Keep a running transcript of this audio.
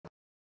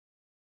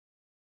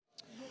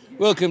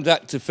Welcome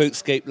back to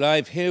FolkScape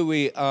Live. Here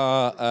we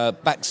are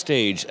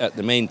backstage at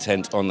the main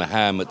tent on the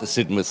Ham at the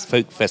Sidmouth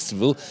Folk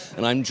Festival,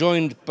 and I'm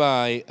joined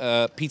by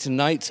Peter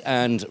Knight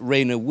and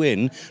Raina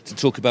Wynne to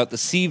talk about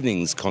this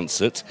evening's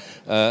concert.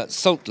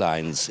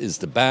 Saltlines is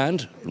the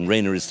band, and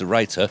Raina is the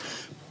writer.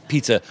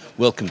 Peter,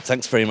 welcome.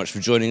 Thanks very much for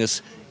joining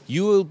us.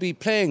 You will be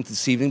playing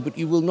this evening, but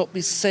you will not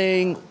be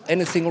saying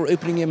anything or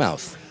opening your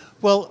mouth.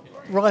 Well,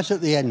 right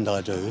at the end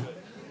I do,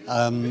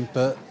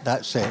 but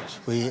that's it.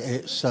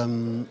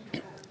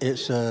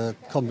 It's a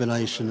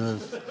combination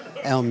of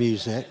our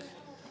music,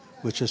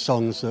 which are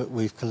songs that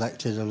we've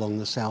collected along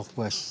the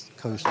southwest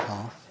coast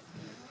path,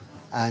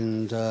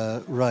 and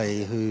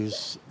Ray,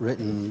 who's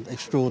written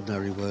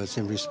extraordinary words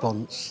in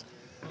response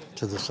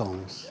to the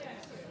songs.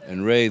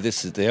 And Ray,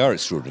 they are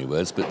extraordinary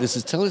words, but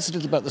tell us a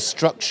little about the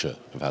structure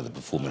of how the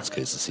performance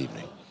goes this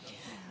evening.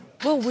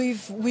 Well,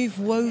 we've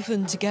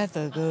woven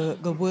together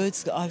the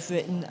words that I've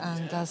written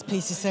and, as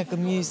Peter said, the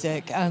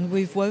music, and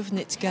we've woven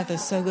it together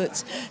so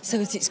that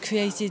it's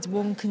created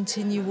one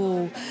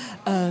continual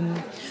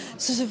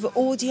sort of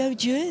audio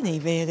journey,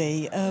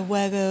 really,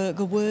 where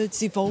the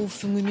words evolve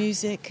from the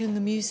music and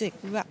the music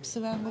wraps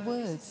around the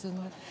words, and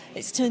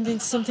it's turned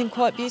into something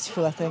quite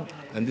beautiful, I think.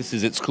 And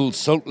it's called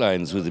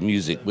Saltlines with the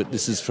music, but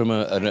this is from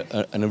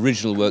an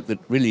original work that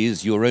really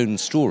is your own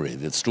story,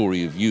 the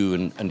story of you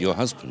and your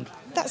husband.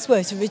 That's where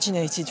it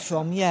originated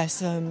from,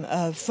 yes,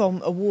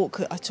 from a walk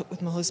that I took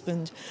with my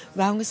husband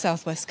round the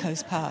southwest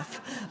coast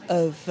path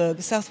of the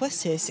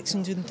southwest here,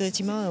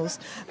 630 miles,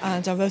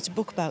 and I wrote a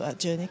book about that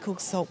journey called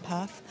Salt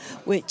Path,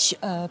 which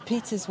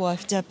Peter's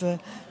wife Deborah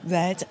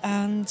read,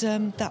 and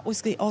that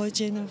was the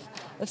origin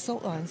of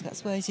Saltlines.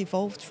 That's where it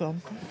evolved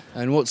from.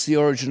 And what's the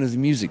origin of the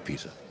music,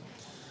 Peter?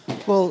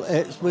 Well,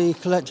 we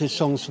collected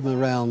songs from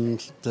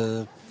around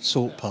the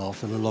Salt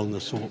Path and along the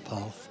Salt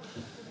Path,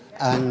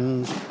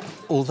 and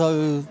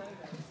although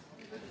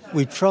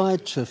we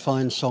tried to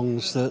find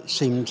songs that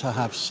seemed to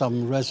have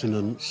some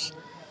resonance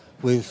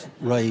with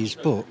Ray's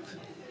book,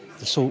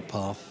 The Salt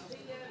Path,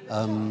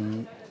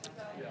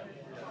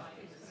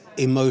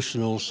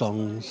 emotional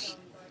songs,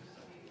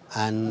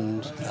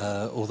 and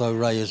although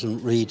Ray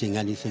isn't reading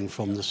anything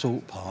from The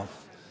Salt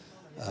Path,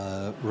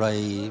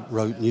 Ray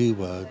wrote new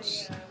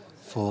words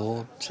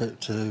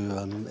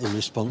in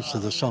response to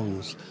the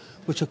songs,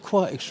 which are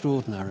quite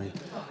extraordinary.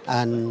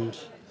 And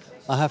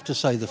I have to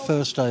say, the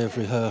first day of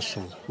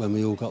rehearsal, when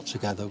we all got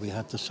together, we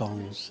had the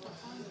songs.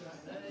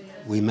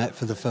 We met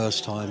for the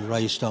first time,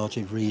 Ray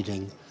started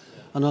reading,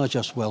 and I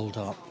just welled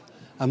up.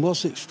 And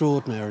what's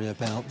extraordinary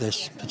about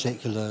this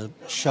particular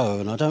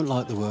show, and I don't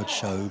like the word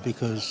show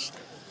because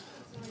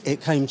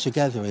it came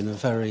together in a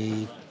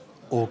very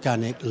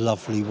organic,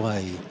 lovely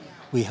way.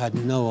 We had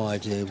no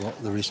idea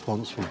what the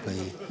response would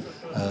be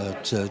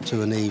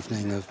to an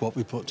evening of what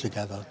we put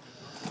together,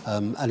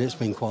 and it's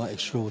been quite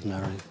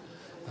extraordinary.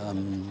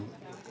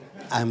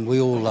 And we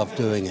all love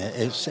doing it.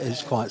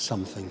 It's quite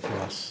something for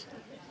us.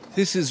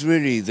 This is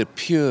really the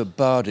pure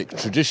bardic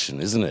tradition,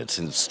 isn't it,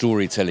 in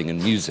storytelling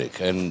and music,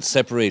 and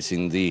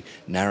separating the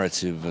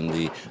narrative and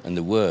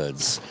the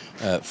words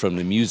from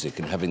the music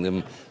and having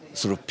them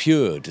sort of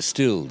pure,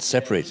 distilled,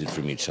 separated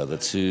from each other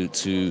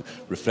to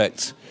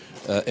reflect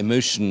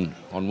emotion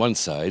on one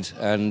side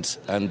and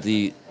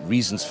the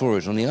reasons for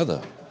it on the other.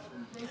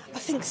 I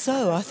think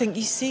so. I think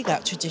you see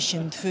that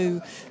tradition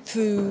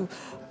through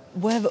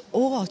where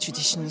all our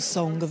traditional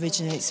song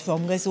originates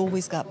from. There's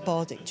always that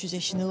bardic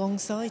tradition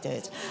alongside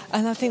it,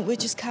 and I think we're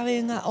just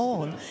carrying that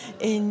on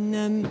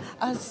in,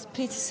 as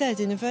Peter said,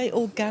 in a very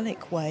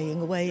organic way,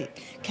 in the way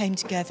it came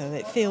together.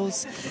 It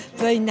feels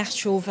very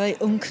natural, very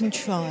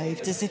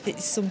uncontrived, as if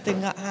it's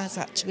something that has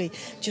actually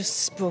just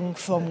sprung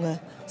from the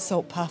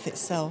Salt Path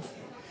itself.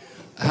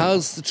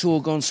 How's the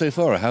tour gone so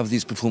far? How have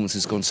these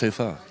performances gone so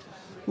far?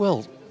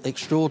 Well,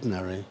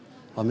 extraordinary.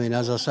 I mean,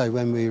 as I say,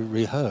 when we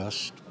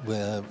rehearsed,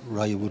 where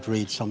Ray would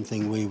read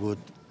something, we would,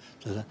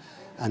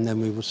 and then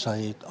we would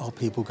say, are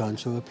people going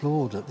to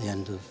applaud at the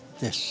end of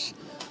this?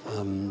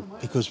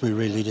 Because we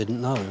really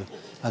didn't know.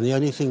 And the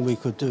only thing we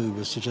could do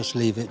was to just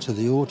leave it to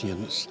the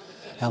audience,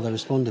 how they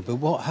responded. But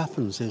what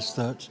happens is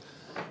that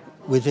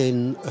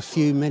within a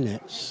few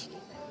minutes,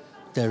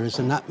 there is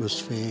an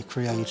atmosphere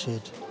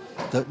created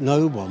that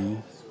no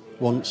one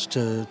wants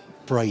to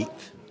break.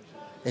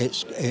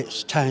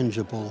 It's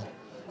tangible.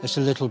 It's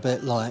a little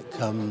bit like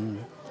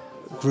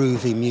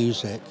groovy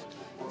music.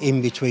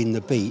 In between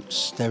the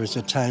beats, there is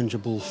a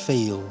tangible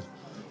feel,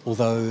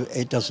 although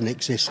it doesn't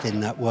exist in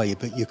that way,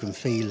 but you can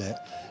feel it.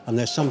 And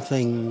there's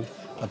something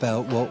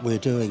about what we're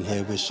doing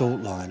here with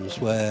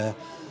Saltlines, where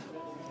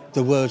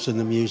the words and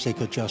the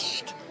music are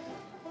just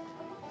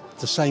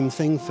the same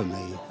thing for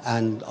me.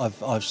 And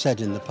I've said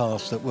in the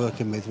past that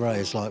working with Ray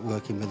is like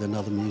working with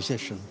another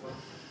musician.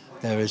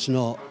 There is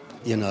not,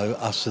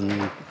 us and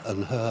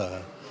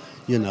her.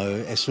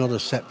 It's not a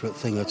separate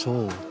thing at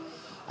all.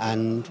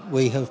 And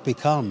we have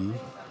become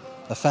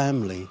a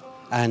family,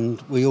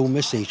 and we all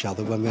miss each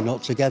other when we're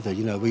not together.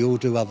 We all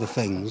do other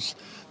things,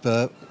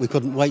 but we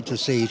couldn't wait to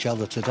see each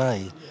other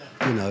today,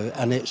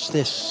 and it's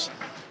this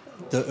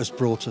that has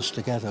brought us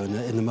together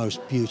in the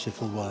most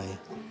beautiful way.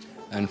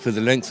 And for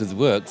the length of the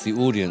work, the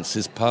audience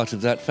is part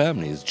of that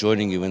family, is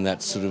joining you in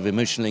that sort of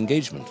emotional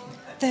engagement.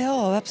 They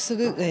are,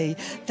 absolutely.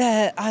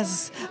 They're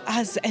as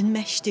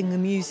enmeshed in the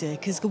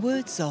music as the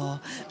words are,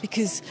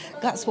 because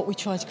that's what we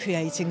try to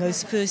create in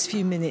those first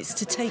few minutes,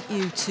 to take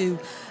you to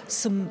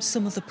some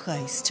other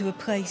place, to a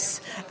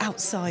place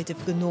outside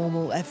of the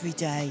normal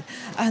everyday.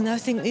 And I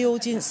think the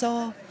audience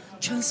are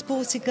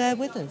transported there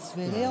with us,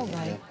 really, aren't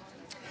they?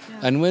 Yeah.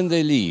 And when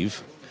they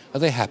leave, are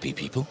they happy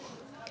people?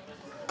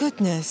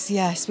 Goodness,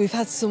 yes. We've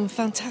had some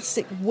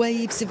fantastic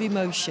waves of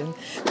emotion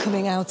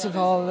coming out of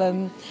our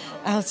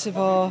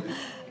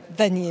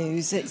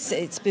venues.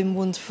 It's been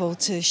wonderful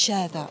to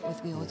share that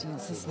with the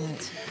audience, isn't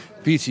it?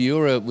 Peter,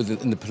 you're,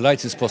 in the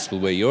politest possible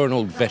way, you're an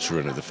old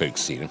veteran of the folk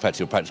scene. In fact,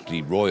 you're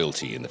practically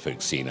royalty in the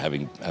folk scene,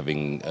 having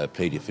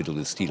played your fiddle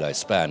with Steel Eye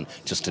Span,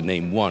 just to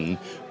name one,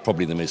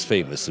 probably the most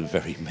famous of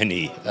very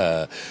many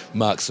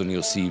marks on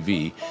your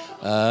CV.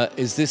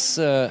 Is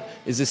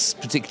this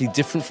particularly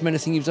different from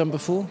anything you've done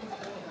before?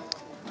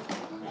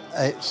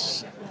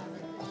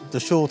 The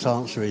short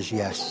answer is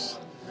yes.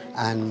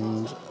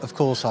 And of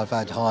course I've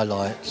had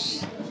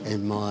highlights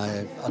in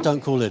I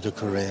don't call it a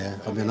career.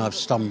 I mean, I've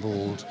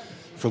stumbled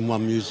from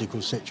one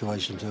musical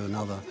situation to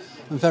another.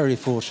 I'm very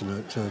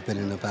fortunate to have been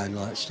in a band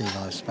like Steel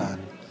Eye Span,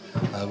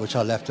 which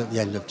I left at the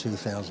end of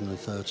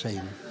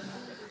 2013.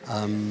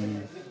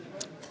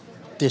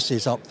 This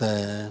is up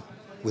there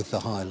with the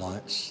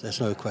highlights. There's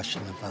no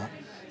question of that.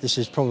 This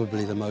is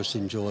probably the most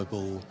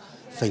enjoyable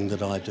thing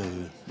that I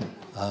do.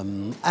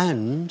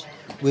 And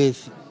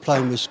with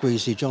playing with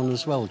Squeezy John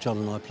as well. John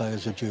and I play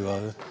as a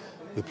duo.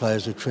 We play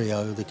as a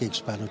trio, the Gig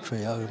Spanner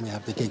Trio, and we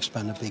have the Gig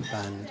Spanner Big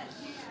Band.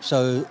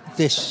 So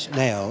this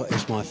now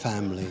is my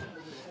family,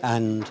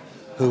 and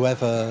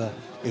whoever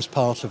is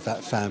part of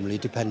that family,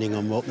 depending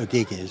on what the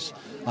gig is.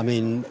 I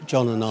mean,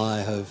 John and I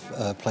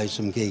have played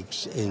some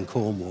gigs in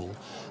Cornwall,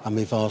 and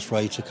we've asked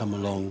Ray to come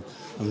along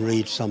and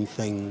read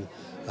something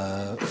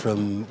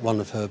from one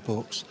of her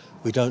books.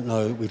 We don't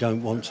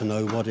want to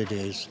know what it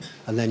is.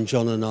 And then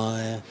John and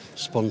I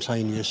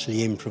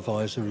spontaneously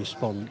improvise a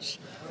response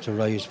to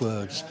Ray's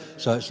words.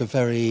 So it's a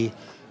very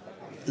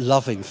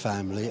loving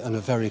family and a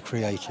very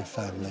creative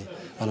family,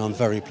 and I'm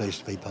very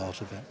pleased to be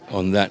part of it.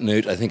 On that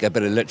note, I think I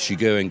better let you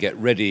go and get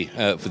ready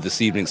for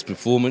this evening's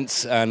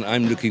performance, and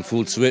I'm looking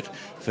forward to it.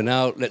 For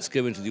now, let's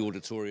go into the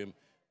auditorium.